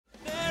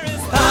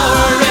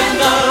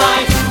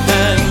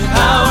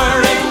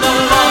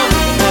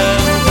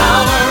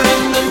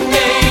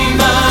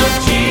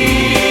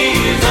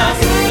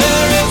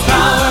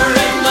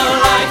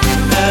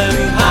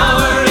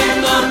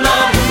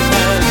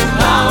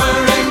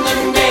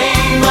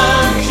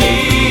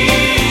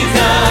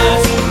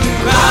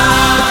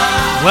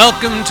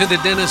Welcome to the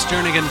Dennis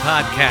Jernigan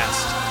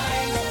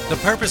Podcast. The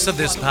purpose of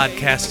this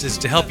podcast is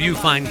to help you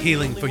find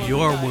healing for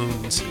your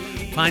wounds,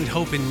 find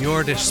hope in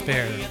your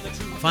despair,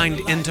 find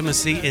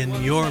intimacy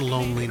in your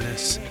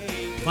loneliness,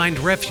 find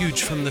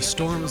refuge from the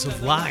storms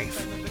of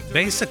life,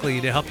 basically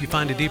to help you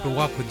find a deeper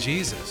walk with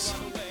Jesus.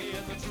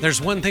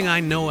 There's one thing I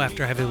know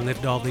after having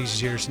lived all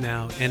these years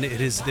now, and it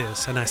is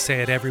this, and I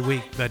say it every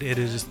week, but it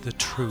is the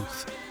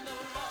truth.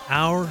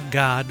 Our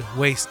God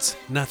wastes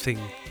nothing.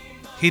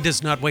 He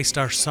does not waste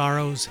our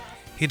sorrows.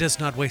 He does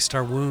not waste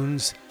our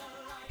wounds.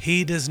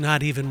 He does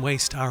not even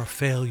waste our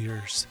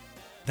failures.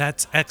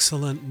 That's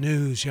excellent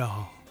news,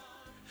 y'all.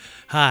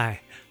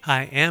 Hi,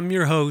 I am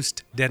your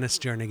host, Dennis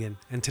Jernigan,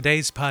 and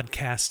today's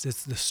podcast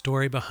is the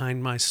story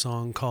behind my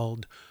song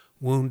called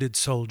Wounded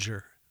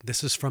Soldier.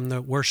 This is from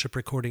the worship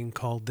recording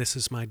called This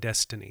Is My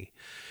Destiny.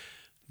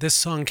 This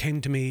song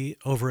came to me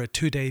over a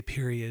 2-day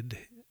period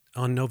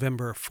on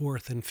November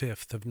 4th and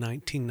 5th of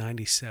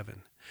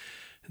 1997.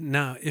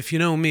 Now, if you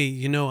know me,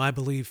 you know I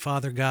believe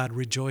Father God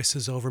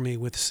rejoices over me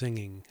with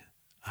singing.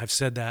 I've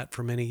said that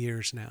for many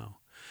years now.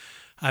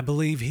 I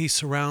believe He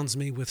surrounds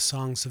me with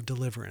songs of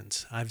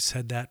deliverance. I've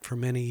said that for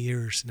many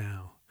years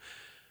now.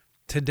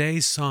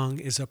 Today's song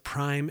is a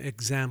prime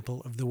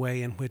example of the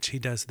way in which He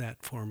does that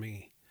for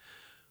me.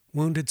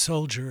 Wounded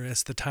Soldier,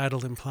 as the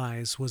title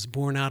implies, was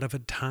born out of a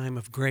time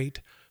of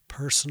great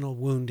personal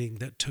wounding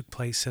that took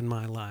place in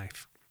my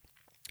life.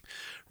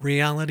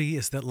 Reality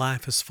is that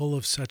life is full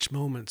of such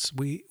moments.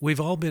 We've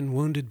all been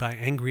wounded by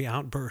angry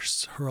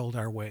outbursts hurled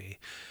our way.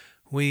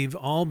 We've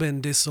all been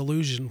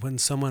disillusioned when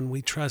someone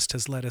we trust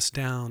has let us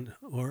down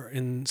or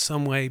in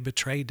some way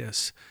betrayed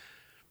us.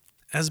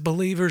 As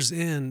believers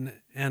in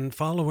and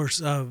followers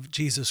of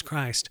Jesus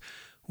Christ,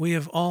 we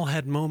have all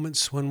had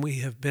moments when we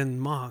have been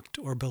mocked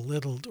or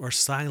belittled or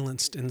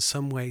silenced in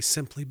some way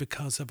simply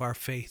because of our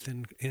faith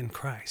in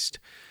Christ.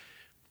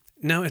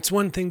 Now, it's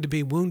one thing to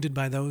be wounded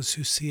by those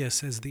who see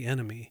us as the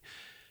enemy,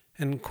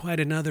 and quite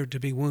another to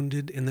be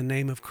wounded in the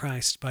name of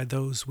Christ by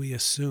those we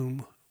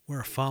assume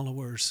were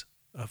followers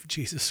of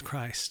Jesus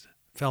Christ,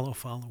 fellow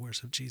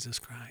followers of Jesus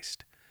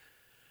Christ.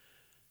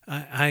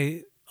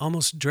 I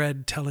almost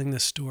dread telling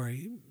this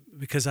story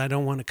because I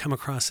don't want to come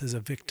across as a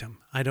victim.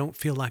 I don't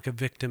feel like a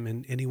victim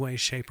in any way,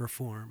 shape, or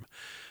form.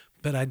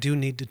 But I do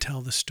need to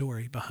tell the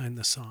story behind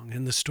the song.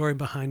 And the story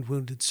behind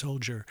Wounded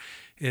Soldier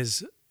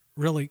is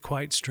really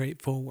quite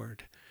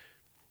straightforward.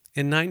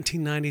 In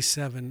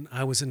 1997,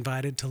 I was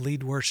invited to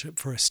lead worship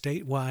for a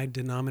statewide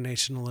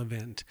denominational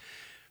event.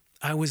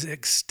 I was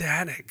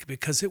ecstatic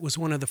because it was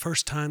one of the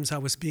first times I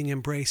was being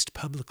embraced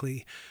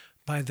publicly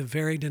by the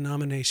very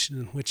denomination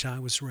in which I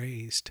was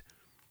raised.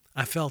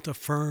 I felt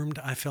affirmed,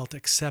 I felt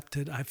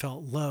accepted, I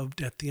felt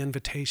loved at the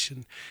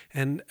invitation,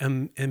 and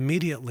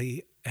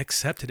immediately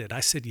accepted it. I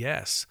said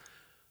yes.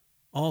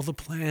 All the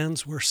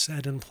plans were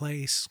set in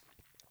place.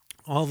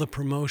 All the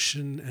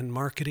promotion and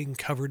marketing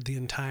covered the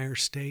entire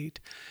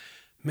state.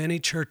 Many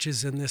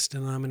churches in this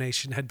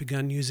denomination had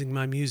begun using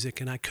my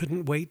music, and I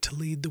couldn't wait to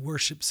lead the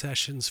worship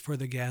sessions for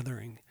the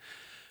gathering.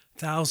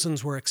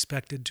 Thousands were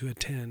expected to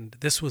attend.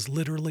 This was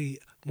literally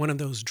one of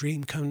those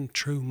dream come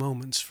true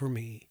moments for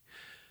me.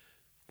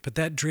 But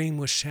that dream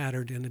was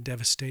shattered in a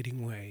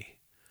devastating way.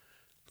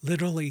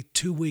 Literally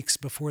 2 weeks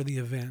before the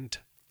event,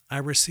 I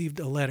received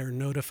a letter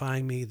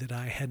notifying me that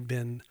I had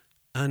been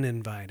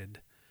uninvited.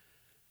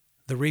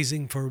 The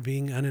reason for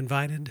being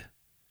uninvited?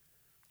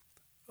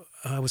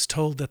 I was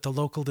told that the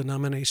local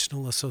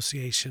denominational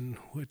association,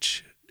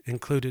 which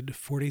included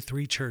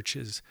 43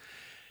 churches,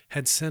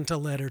 had sent a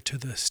letter to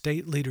the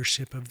state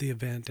leadership of the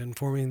event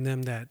informing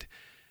them that,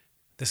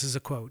 this is a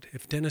quote,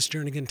 if Dennis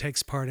Jernigan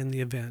takes part in the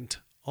event,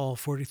 all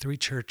 43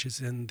 churches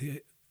in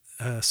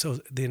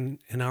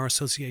our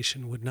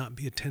association would not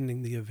be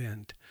attending the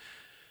event.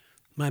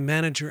 My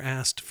manager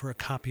asked for a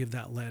copy of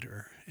that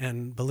letter,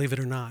 and believe it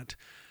or not,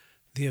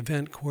 the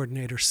event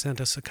coordinator sent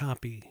us a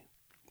copy.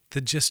 The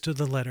gist of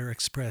the letter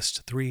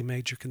expressed 3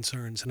 major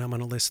concerns, and I'm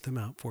going to list them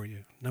out for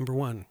you. Number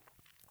 1,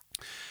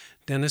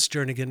 Dennis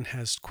Jernigan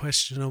has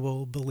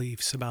questionable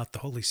beliefs about the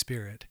Holy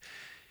Spirit.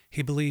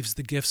 He believes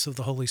the gifts of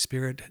the Holy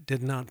Spirit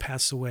did not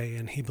pass away,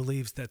 and he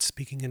believes that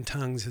speaking in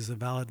tongues is a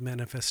valid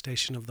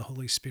manifestation of the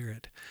Holy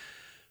Spirit.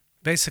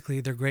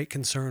 Basically, their great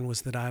concern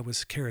was that I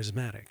was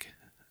charismatic.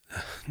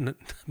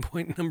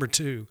 Point number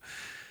 2,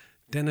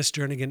 Dennis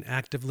Jernigan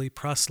actively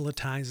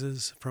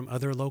proselytizes from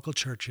other local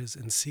churches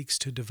and seeks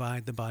to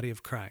divide the body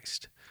of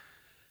Christ.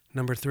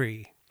 Number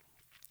 3,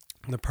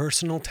 the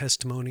personal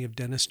testimony of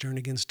Dennis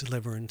Jernigan's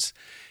deliverance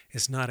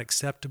is not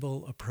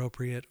acceptable,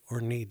 appropriate,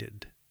 or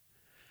needed.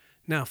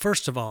 Now,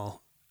 first of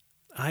all,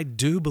 I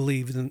do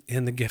believe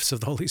in the gifts of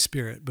the Holy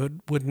Spirit, but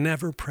would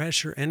never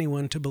pressure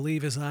anyone to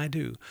believe as I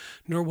do,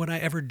 nor would I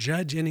ever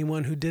judge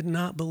anyone who did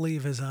not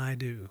believe as I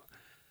do.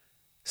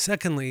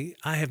 Secondly,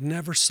 I have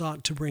never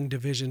sought to bring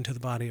division to the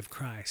body of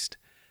Christ.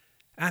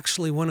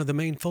 Actually, one of the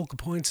main focal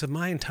points of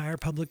my entire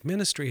public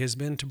ministry has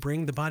been to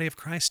bring the body of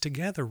Christ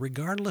together,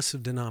 regardless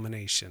of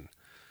denomination.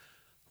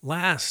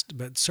 Last,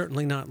 but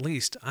certainly not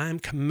least, I am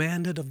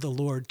commanded of the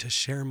Lord to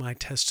share my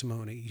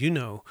testimony. You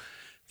know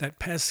that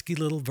pesky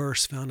little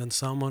verse found in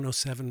Psalm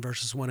 107,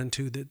 verses 1 and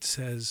 2 that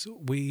says,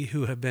 "We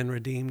who have been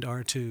redeemed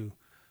are to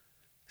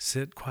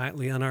sit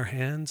quietly on our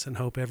hands and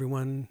hope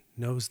everyone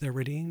knows they're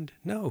redeemed."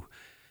 No,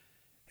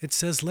 it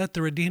says, "Let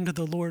the redeemed of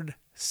the Lord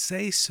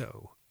say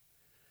so."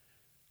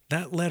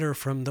 That letter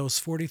from those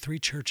 43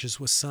 churches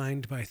was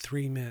signed by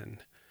 3 men.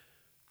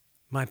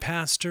 My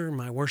pastor,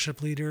 my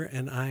worship leader,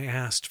 and I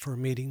asked for a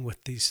meeting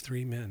with these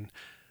 3 men.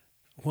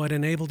 What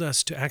enabled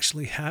us to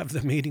actually have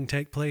the meeting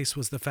take place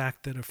was the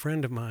fact that a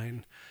friend of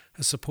mine,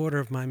 a supporter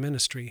of my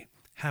ministry,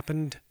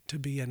 happened to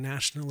be a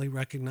nationally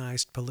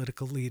recognized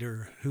political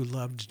leader who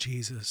loved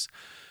Jesus,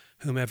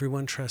 whom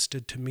everyone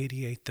trusted to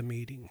mediate the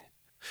meeting.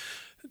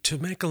 To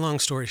make a long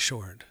story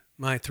short,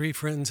 my 3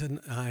 friends and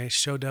I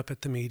showed up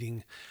at the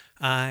meeting.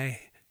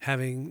 I,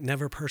 having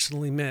never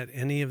personally met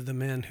any of the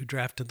men who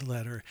drafted the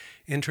letter,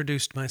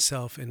 introduced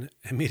myself and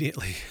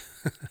immediately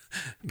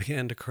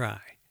began to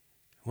cry.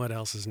 What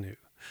else is new?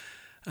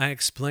 I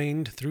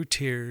explained through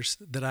tears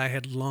that I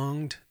had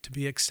longed to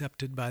be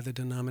accepted by the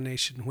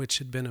denomination which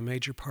had been a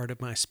major part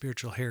of my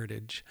spiritual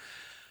heritage.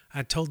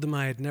 I told them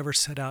I had never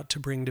set out to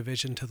bring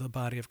division to the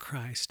body of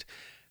Christ,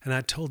 and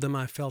I told them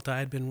I felt I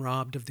had been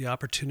robbed of the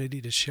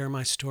opportunity to share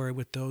my story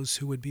with those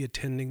who would be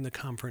attending the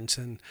conference,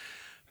 and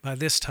by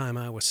this time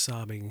I was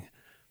sobbing.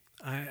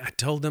 I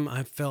told them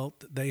I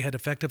felt they had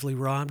effectively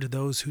robbed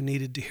those who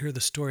needed to hear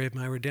the story of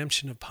my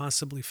redemption of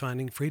possibly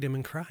finding freedom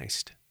in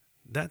Christ.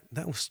 That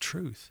was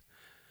truth.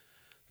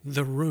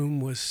 The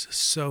room was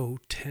so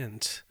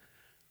tense.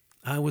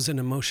 I was an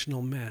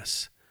emotional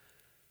mess.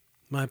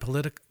 My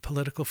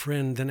political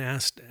friend then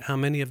asked how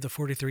many of the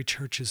 43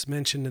 churches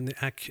mentioned in the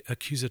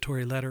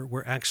accusatory letter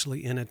were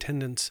actually in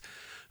attendance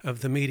of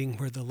the meeting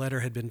where the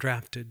letter had been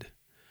drafted.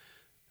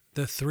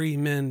 The 3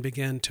 men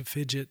began to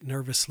fidget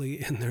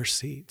nervously in their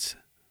seats.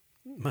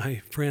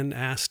 My friend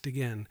asked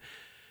again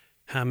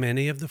how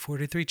many of the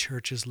 43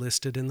 churches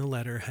listed in the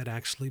letter had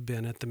actually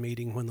been at the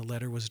meeting when the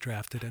letter was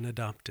drafted and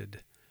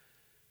adopted.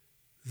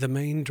 The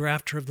main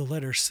drafter of the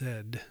letter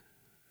said,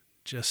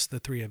 "Just the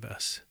 3 of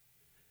us."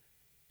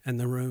 And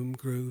the room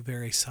grew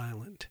very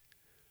silent.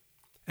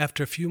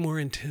 After a few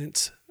more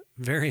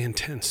very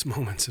intense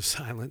moments of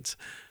silence,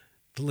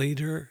 the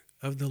leader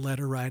of the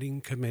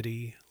letter-writing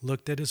committee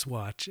looked at his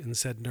watch and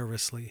said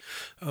nervously,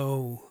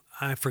 "Oh,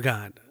 I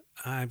forgot.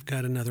 I've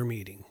got another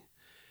meeting."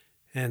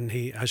 And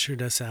he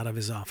ushered us out of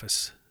his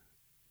office.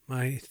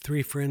 My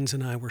 3 friends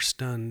and I were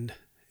stunned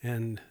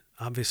and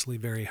obviously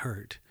very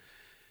hurt.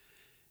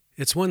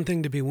 It's one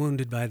thing to be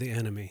wounded by the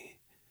enemy.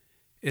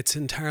 It's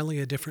entirely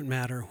a different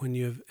matter when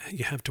you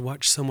have to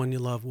watch someone you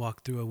love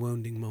walk through a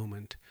wounding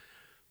moment.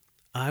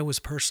 I was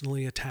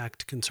personally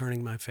attacked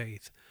concerning my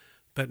faith,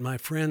 but my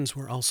friends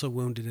were also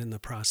wounded in the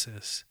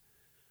process.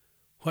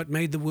 What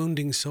made the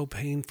wounding so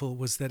painful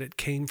was that it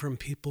came from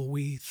people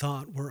we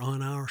thought were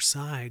on our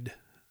side.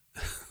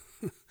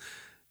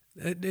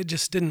 It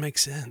just didn't make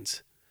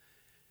sense.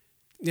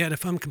 Yet,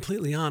 if I'm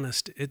completely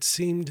honest, it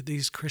seemed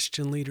these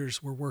Christian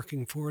leaders were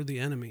working for the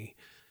enemy,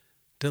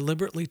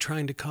 deliberately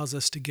trying to cause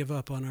us to give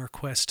up on our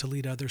quest to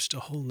lead others to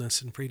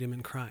wholeness and freedom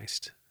in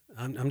Christ.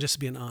 I'm just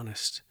being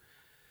honest.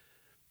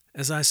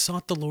 As I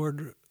sought the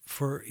Lord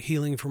for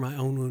healing for my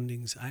own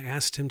woundings, I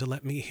asked him to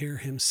let me hear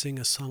him sing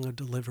a song of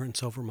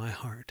deliverance over my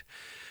heart,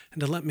 and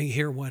to let me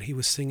hear what he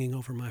was singing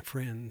over my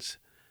friends.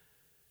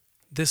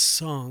 This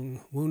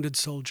song, Wounded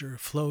Soldier,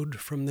 flowed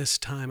from this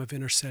time of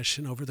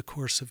intercession over the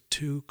course of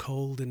 2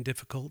 cold and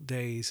difficult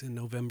days in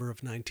November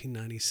of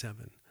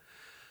 1997.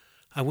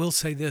 I will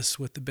say this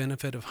with the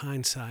benefit of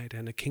hindsight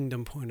and a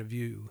kingdom point of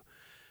view,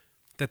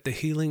 that the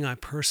healing I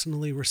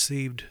personally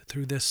received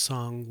through this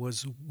song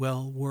was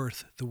well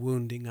worth the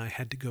wounding I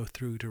had to go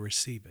through to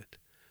receive it.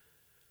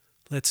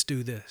 Let's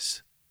do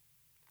this.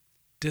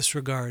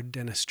 Disregard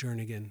Dennis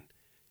Jernigan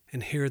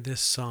and hear this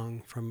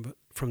song from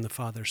the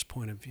Father's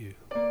point of view.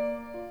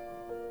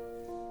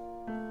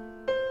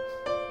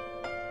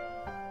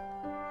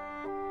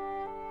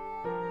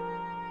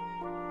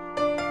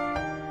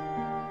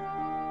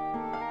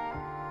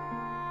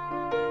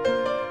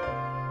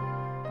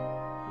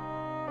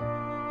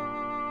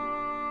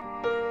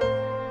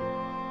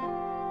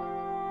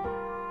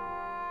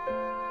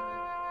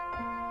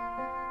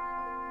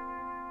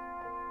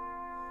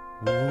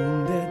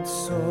 Wounded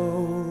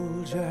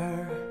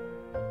soldier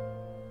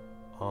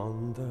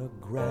on the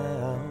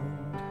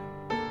ground,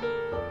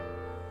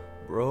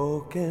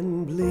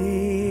 broken,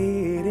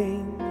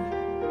 bleeding,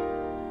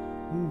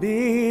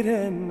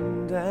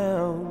 beaten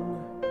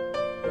down,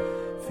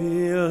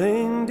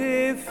 feeling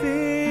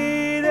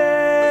defeated,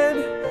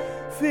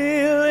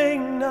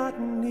 feeling not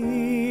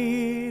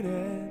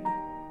needed,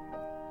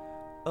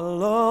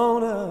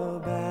 alone,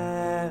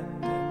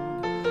 abandoned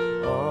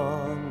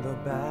on the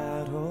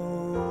battleground.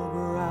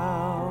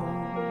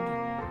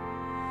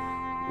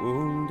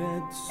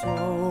 Wounded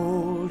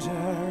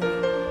soldier,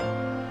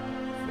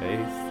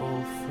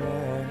 faithful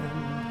friend,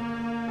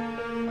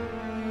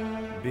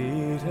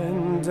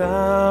 beaten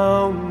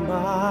down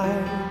by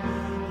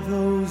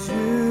those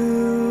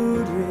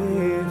you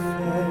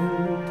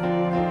defend.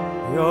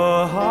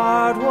 Your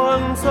heart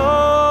once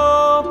open,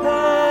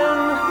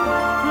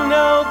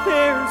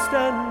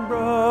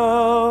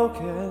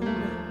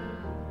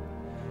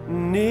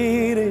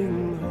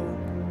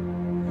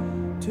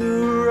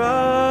 to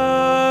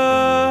rise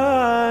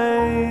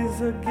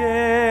again.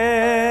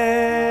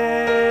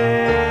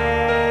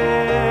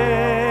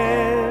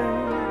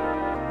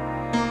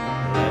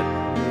 Let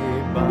me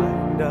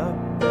bind up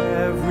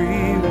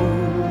every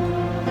wound.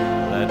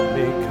 Let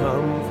me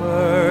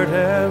comfort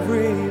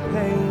every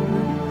pain.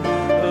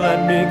 Let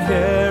me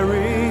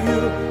carry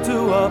you to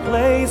a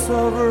place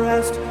of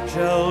rest,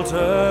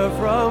 shelter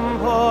from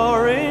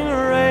pouring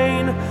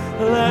rain.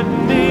 Let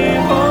me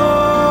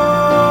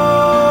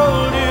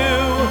hold you.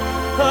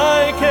 I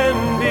can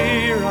be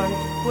right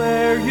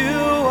where you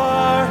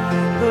are.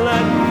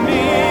 Let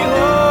me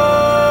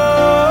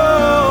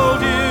hold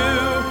you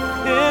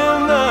in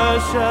the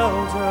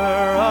shelter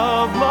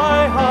of my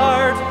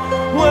heart.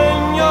 When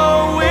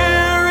you're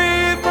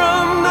weary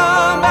from the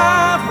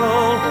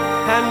battle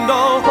and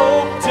all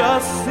hope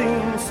just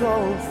seems so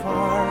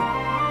far,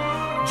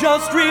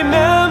 just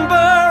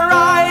remember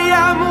I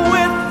am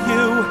with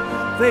you,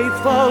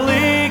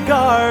 faithfully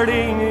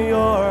guarding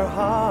your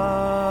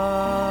heart.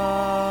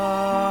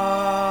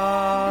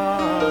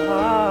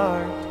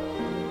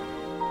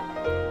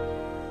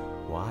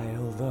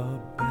 While the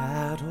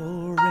battle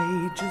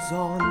rages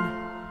on,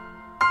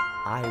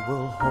 I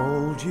will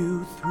hold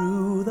you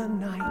through the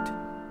night.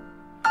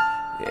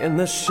 In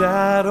the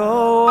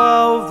shadow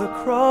of the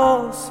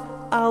cross,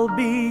 I'll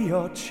be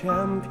your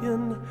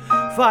champion.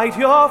 Fight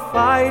your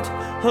fight.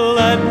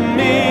 Let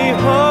me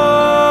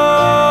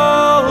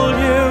hold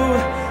you.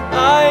 I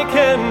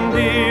can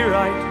be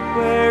right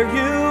where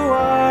you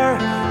are.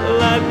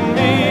 Let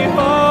me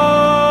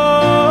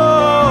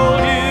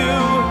hold you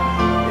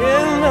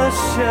in the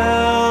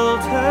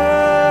shelter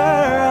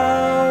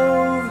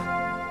of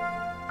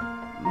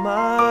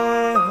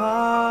my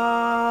heart.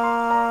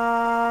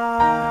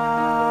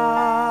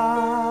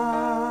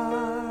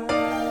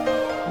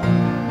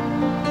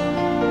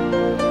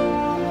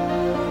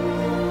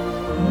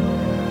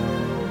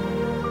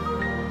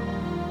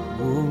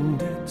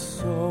 Wounded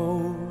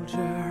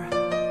soldier,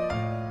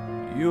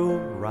 you'll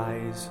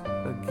rise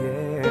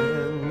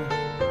again.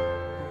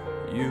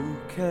 You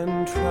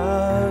can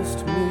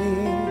trust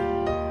me,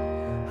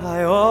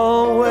 I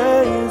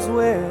always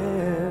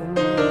win.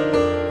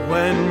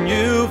 When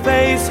you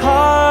face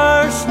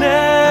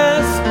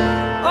harshness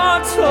or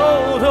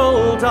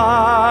total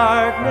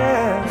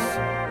darkness,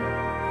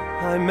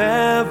 I'm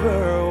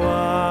ever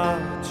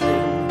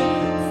watching,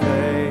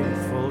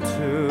 faithful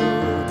to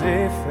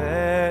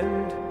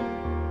defend.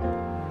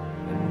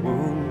 And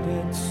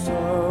wounded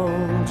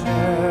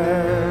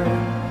soldier,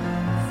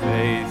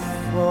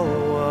 faithful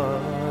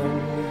one,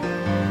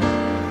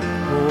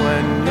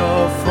 when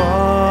you're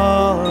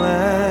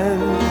fallen,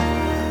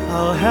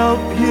 I'll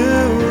help you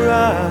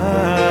run.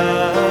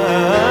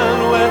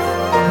 With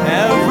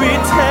every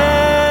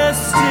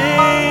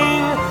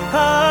testing,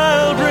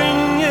 I'll bring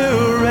you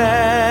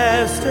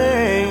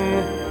resting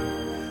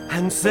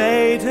and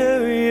say to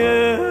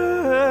you,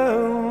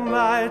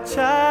 my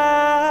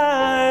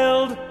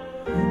child,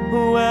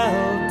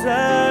 well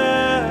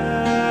done.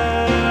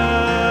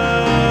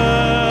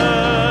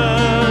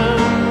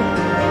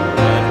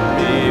 Let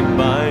me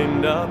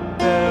bind up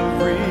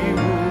every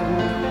wound.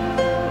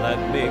 Let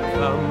me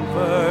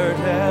comfort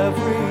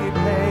every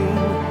pain.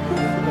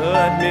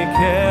 Let me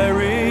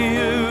carry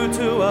you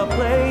to a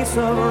place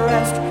of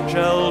rest,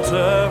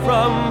 shelter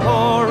from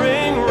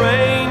pouring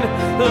rain.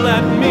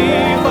 Let me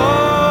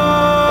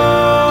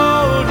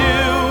hold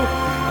you.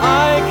 I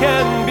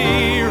can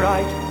be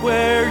right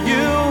where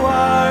you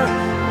are.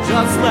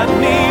 Just let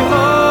me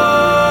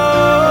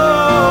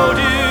hold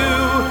you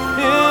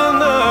in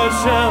the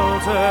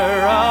shelter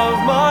of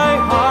my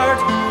heart.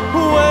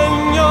 When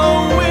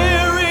you're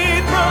weary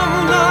from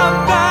the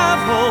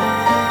battle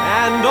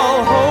and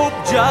all hope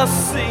just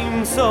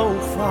seems so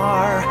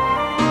far,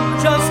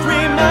 just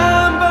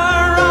remember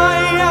I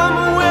am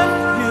with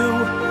you,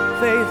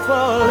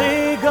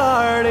 faithfully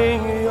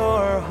guarding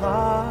your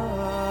heart.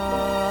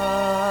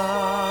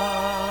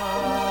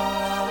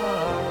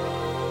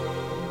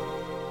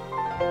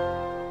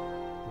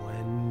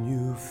 When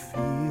you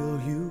feel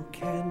you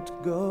can't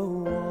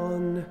go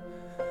on,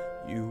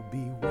 you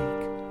be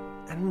weak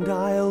and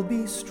I'll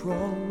be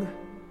strong.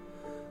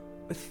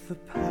 With the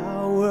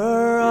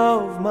power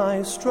of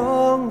my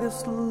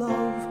strongest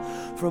love,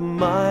 from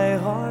my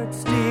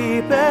heart's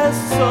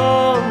deepest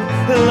song,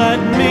 let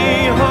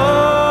me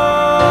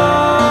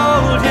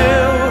hold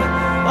you.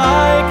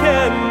 I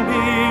can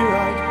be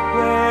right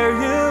where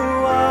you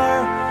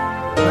are.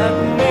 Let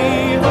me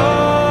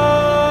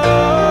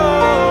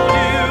hold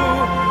you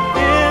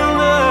in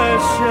the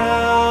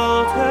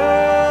shelter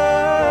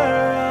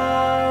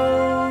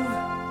of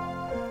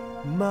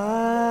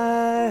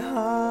my heart.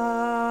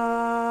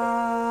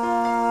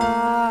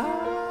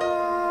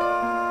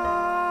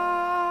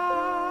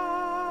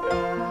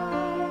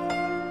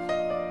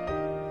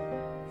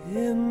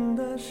 In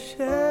the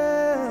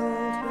shelter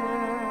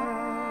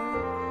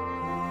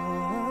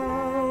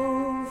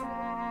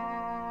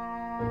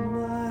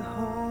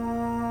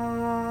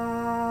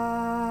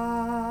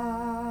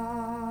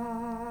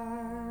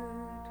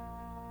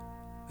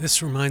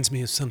This reminds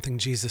me of something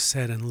Jesus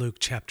said in Luke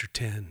chapter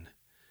 10.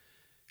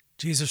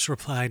 Jesus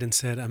replied and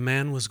said, "A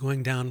man was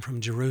going down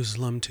from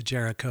Jerusalem to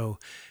Jericho,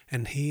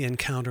 and he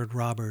encountered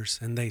robbers,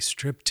 and they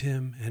stripped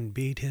him and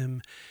beat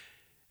him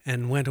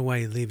and went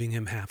away, leaving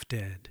him half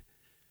dead.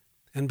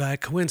 And by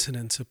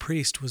coincidence, a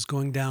priest was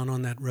going down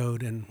on that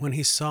road, and when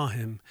he saw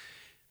him,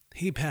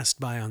 he passed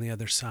by on the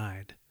other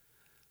side.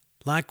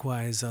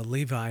 Likewise, a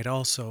Levite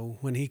also,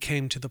 when he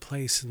came to the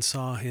place and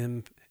saw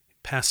him,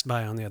 passed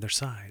by on the other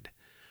side.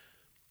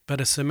 But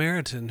a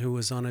Samaritan who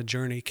was on a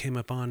journey came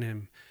upon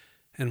him,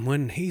 and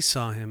when he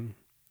saw him,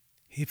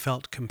 he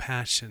felt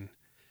compassion,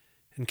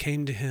 and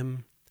came to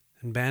him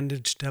and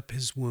bandaged up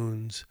his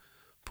wounds,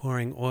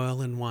 pouring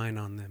oil and wine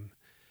on them.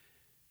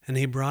 And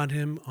he brought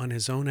him on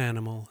his own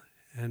animal,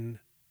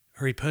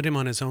 he put him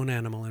on his own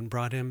animal and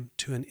brought him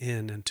to an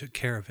inn and took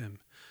care of him.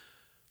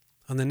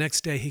 On the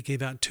next day he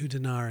gave out 2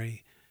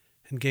 denarii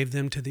and gave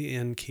them to the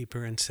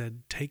innkeeper and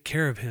said, 'Take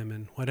care of him,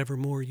 and whatever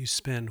more you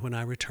spend when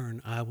I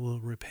return, I will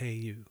repay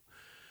you.'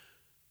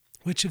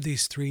 Which of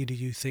these 3 do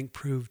you think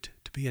proved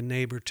to be a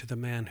neighbor to the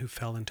man who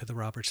fell into the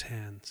robber's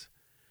hands?"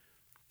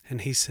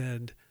 And he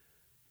said,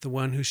 "The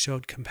one who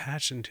showed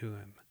compassion to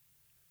him."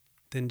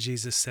 Then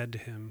Jesus said to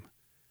him,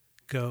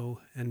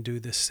 "Go and do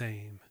the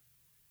same."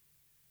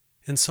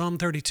 In Psalm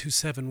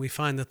 32:7, we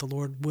find that the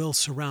Lord will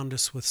surround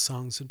us with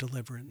songs of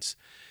deliverance.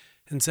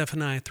 In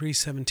Zephaniah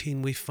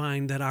 3:17, we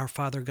find that our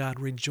Father God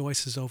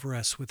rejoices over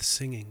us with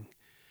singing.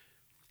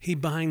 He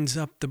binds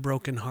up the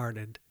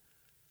brokenhearted.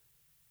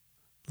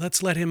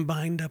 Let's let him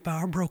bind up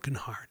our broken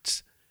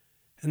hearts.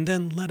 And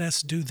then let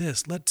us do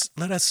this. Let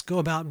us go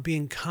about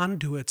being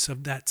conduits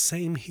of that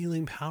same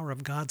healing power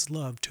of God's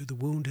love to the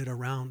wounded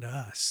around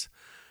us.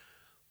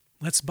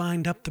 Let's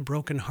bind up the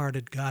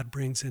brokenhearted God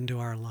brings into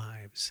our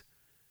lives.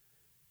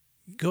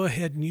 Go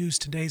ahead and use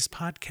today's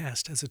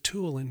podcast as a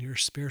tool in your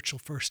spiritual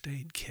first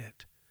aid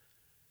kit.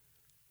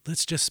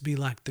 Let's just be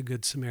like the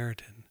Good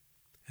Samaritan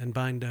and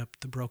bind up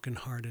the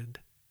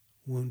brokenhearted,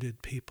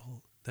 wounded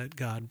people that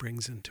God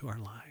brings into our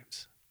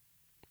lives.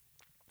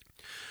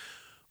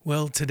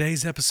 Well,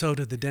 today's episode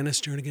of the Dennis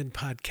Jernigan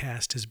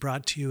Podcast is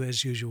brought to you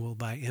as usual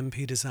by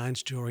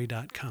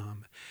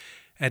mpdesignsjewelry.com.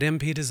 At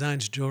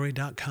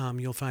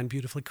mpdesignsjewelry.com, you'll find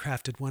beautifully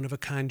crafted,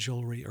 one-of-a-kind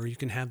jewelry, or you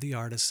can have the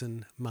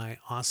artisan, my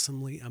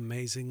awesomely,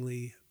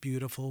 amazingly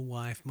beautiful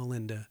wife,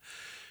 Melinda,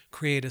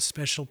 create a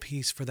special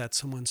piece for that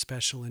someone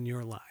special in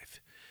your life.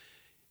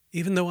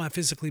 Even though I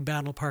physically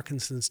battle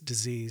Parkinson's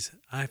disease,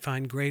 I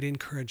find great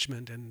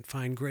encouragement and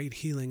find great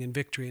healing and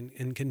victory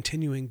in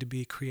continuing to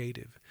be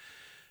creative,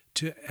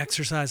 to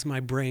exercise my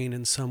brain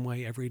in some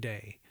way every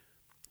day.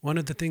 One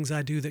of the things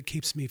I do that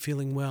keeps me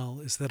feeling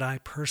well is that I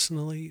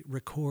personally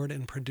record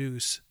and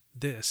produce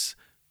this,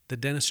 the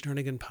Dennis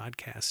Jernigan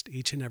Podcast,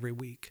 each and every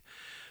week.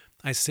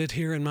 I sit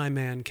here in my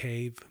man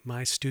cave,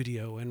 my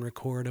studio, and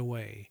record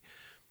away.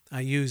 I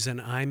use an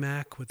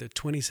iMac with a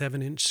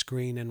 27-inch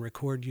screen and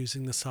record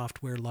using the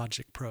software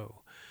Logic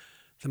Pro.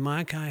 The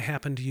mic I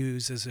happen to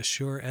use is a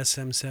Shure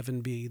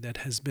SM7B that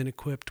has been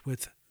equipped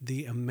with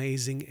the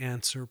amazing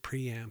Answer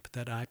preamp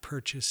that I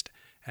purchased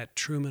at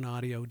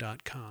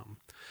trumanaudio.com.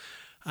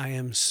 I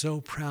am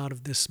so proud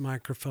of this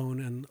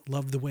microphone and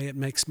love the way it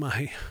makes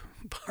my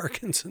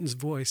Parkinson's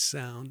voice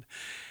sound.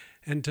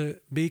 And to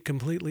be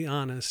completely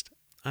honest,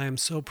 I am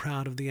so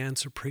proud of the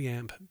Answer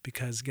preamp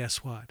because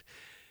guess what?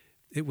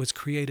 It was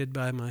created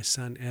by my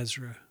son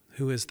Ezra,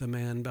 who is the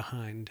man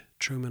behind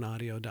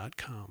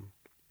trumanaudio.com.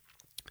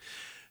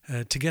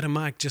 To get a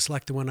mic just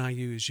like the one I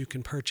use, you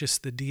can purchase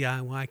the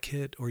DIY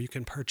kit or you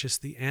can purchase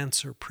the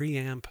Answer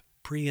preamp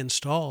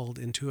pre-installed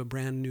into a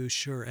brand new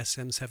Shure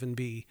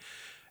SM7B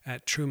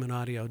at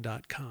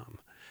trumanaudio.com.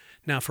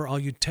 Now, for all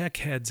you tech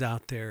heads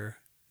out there,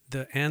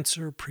 the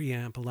Answer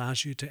preamp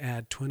allows you to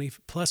add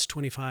plus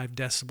 25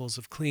 decibels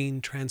of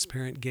clean,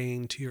 transparent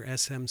gain to your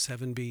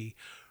SM7B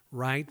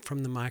right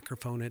from the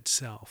microphone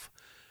itself.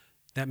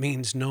 That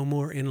means no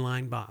more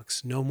inline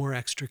box, no more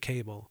extra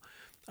cable.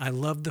 I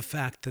love the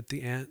fact that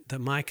the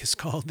mic is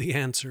called the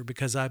Answer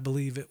because I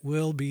believe it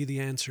will be the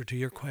answer to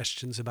your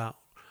questions about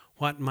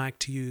what mic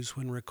to use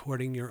when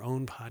recording your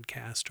own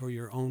podcast or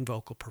your own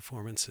vocal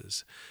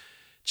performances.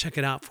 Check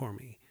it out for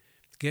me.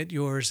 Get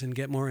yours and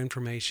get more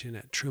information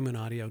at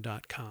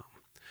trumanaudio.com.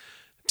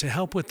 To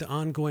help with the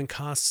ongoing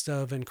costs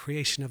of and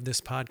creation of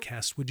this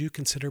podcast, would you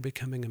consider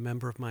becoming a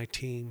member of my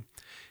team?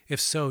 If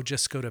so,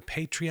 just go to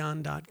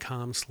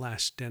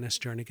patreon.com/Dennis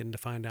Jernigan to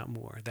find out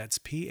more. That's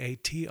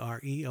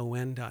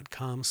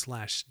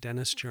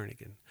patreon.com/Dennis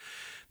Jernigan.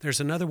 There's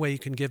another way you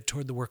can give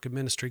toward the work of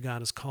ministry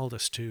God has called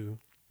us to.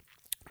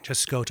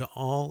 Just go to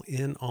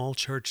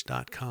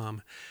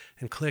allinallchurch.com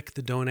and click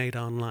the Donate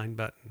Online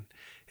button.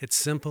 It's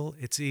simple,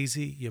 it's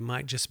easy. You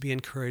might just be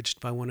encouraged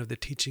by one of the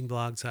teaching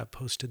blogs I've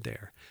posted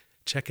there.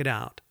 Check it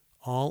out,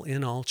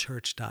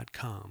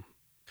 allinallchurch.com.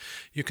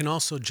 You can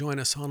also join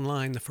us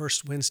online the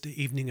first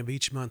Wednesday evening of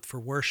each month for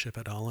worship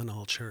at All in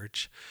All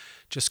Church.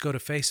 Just go to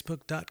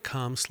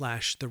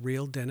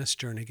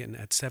facebook.com/TheRealDennisJernigan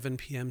at 7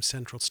 p.m.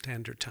 Central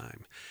Standard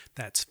Time.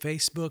 That's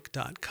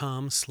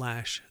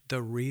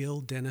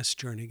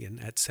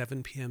facebook.com/TheRealDennisJernigan at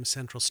 7 p.m.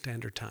 Central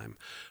Standard Time.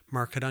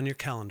 Mark it on your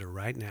calendar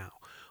right now.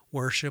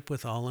 Worship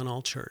with All in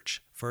All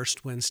Church,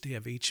 first Wednesday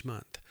of each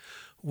month.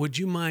 Would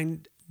you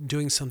mind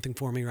doing something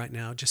for me right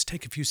now? Just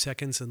take a few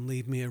seconds and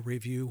leave me a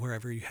review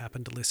wherever you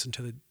happen to listen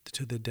to the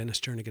Dennis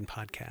Jernigan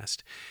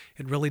podcast.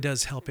 It really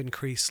does help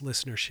increase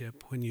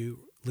listenership when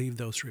you leave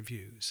those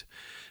reviews.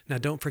 Now,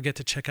 don't forget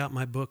to check out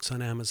my books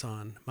on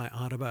Amazon, my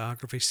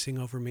autobiography, Sing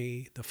Over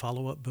Me, the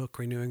follow-up book,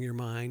 Renewing Your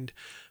Mind,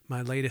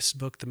 my latest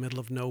book, The Middle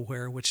of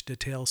Nowhere, which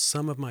details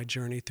some of my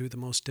journey through the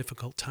most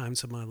difficult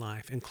times of my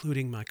life,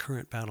 including my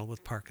current battle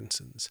with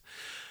Parkinson's.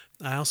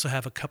 I also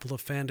have a couple of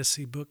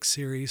fantasy book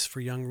series for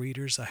young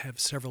readers. I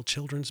have several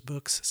children's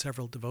books,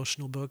 several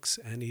devotional books,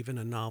 and even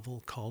a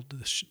novel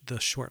called The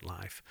Short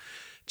Life.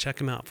 Check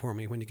them out for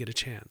me when you get a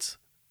chance.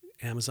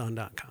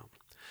 Amazon.com.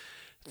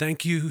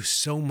 Thank you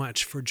so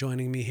much for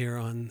joining me here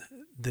on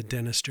the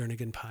Dennis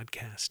Jernigan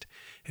podcast.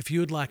 If you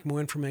would like more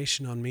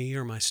information on me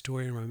or my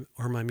story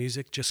or my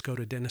music, just go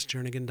to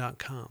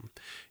DennisJernigan.com.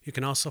 You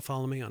can also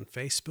follow me on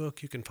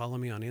Facebook. You can follow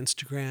me on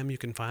Instagram. You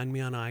can find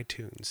me on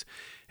iTunes.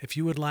 If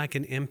you would like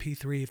an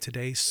MP3 of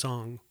today's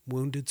song,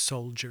 Wounded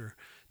Soldier,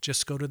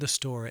 just go to the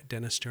store at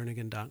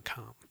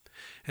DennisJernigan.com.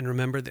 And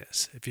remember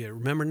this, if you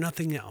remember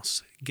nothing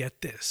else,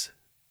 get this.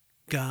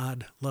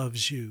 God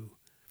loves you,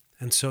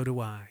 and so do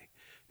I.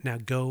 Now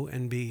go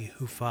and be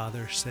who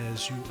Father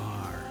says you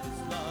are.